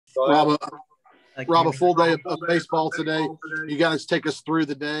Rob, a full day of baseball today. You guys take us through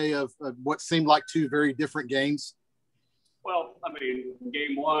the day of what seemed like two very different games. Well, I mean,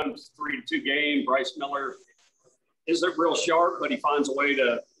 game one, 3-2 game. Bryce Miller isn't real sharp, but he finds a way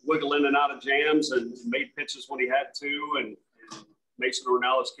to wiggle in and out of jams and made pitches when he had to. And Mason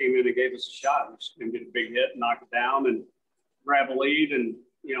Ornelas came in and gave us a shot. We just didn't get a big hit and knock it down and grab a lead. And,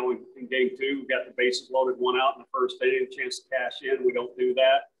 you know, in game two, we got the bases loaded, one out in the first inning, a chance to cash in. We don't do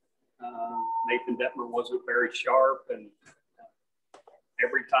that. Nathan Detmer wasn't very sharp. And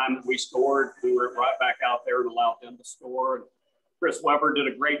every time that we scored, we were right back out there and allowed them to score. And Chris Webber did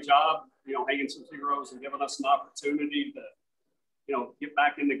a great job, you know, hanging some zeros and giving us an opportunity to, you know, get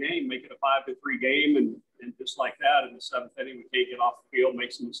back in the game, make it a 5-3 game. And just like that, in the seventh inning, we can't get off the field,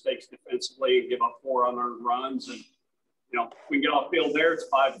 make some mistakes defensively, and give up 4 unearned runs. And, you know, if we can get off field there, it's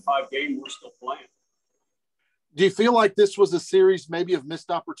a 5-5 game. We're still playing. Do you feel like this was a series maybe of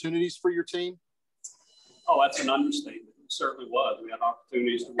missed opportunities for your team? Oh, that's an understatement. It certainly was. We had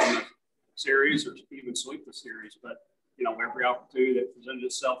opportunities to win the series or even sweep the series. But, you know, every opportunity that presented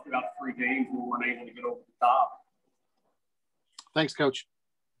itself throughout the 3 games, we weren't able to get over the top. Thanks, Coach.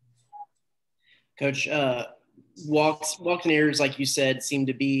 Coach, walks and errors, like you said, seem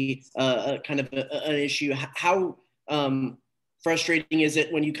to be kind of an issue. How frustrating is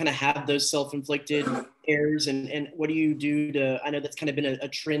it when you kind of have those self-inflicted errors, and what do you do to – I know that's kind of been a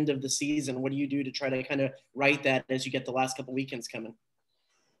trend of the season. What do you do to try to kind of right that as you get the last couple weekends coming?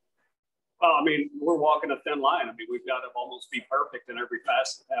 Well, I mean, we're walking a thin line. I mean, we've got to almost be perfect in every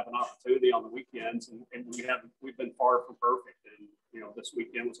facet to have an opportunity on the weekends, and we've been far from perfect. And, you know, this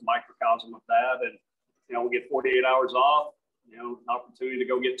weekend was a microcosm of that. And, you know, we get 48 hours off, you know, an opportunity to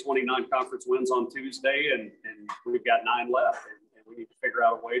go get 29 conference wins on Tuesday, and we've got 9 left. And we need to figure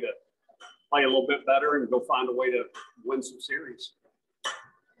out a way to play a little bit better and go find a way to win some series.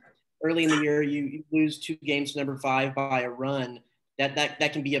 Early in the year, you lose 2 games to number 5 by a run.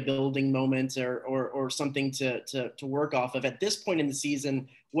 That can be a building moment or something to work off of. At this point in the season,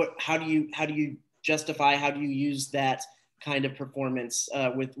 how do you justify, how do you use that kind of performance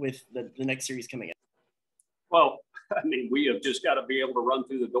with the next series coming up? Well, I mean, we have just got to be able to run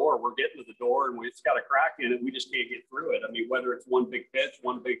through the door. We're getting to the door, and it's got a crack in it. We just can't get through it. I mean, whether it's one big pitch,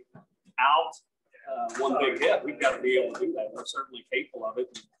 one big out, one big hit, we've got to be able to do that. We're certainly capable of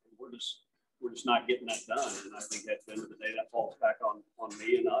it. We're just not getting that done. And I think at the end of the day, that falls back on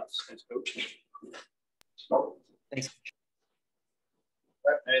me and us as coaches. Thanks.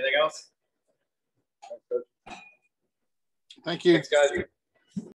 Anything else? Thank you. Thanks, guys.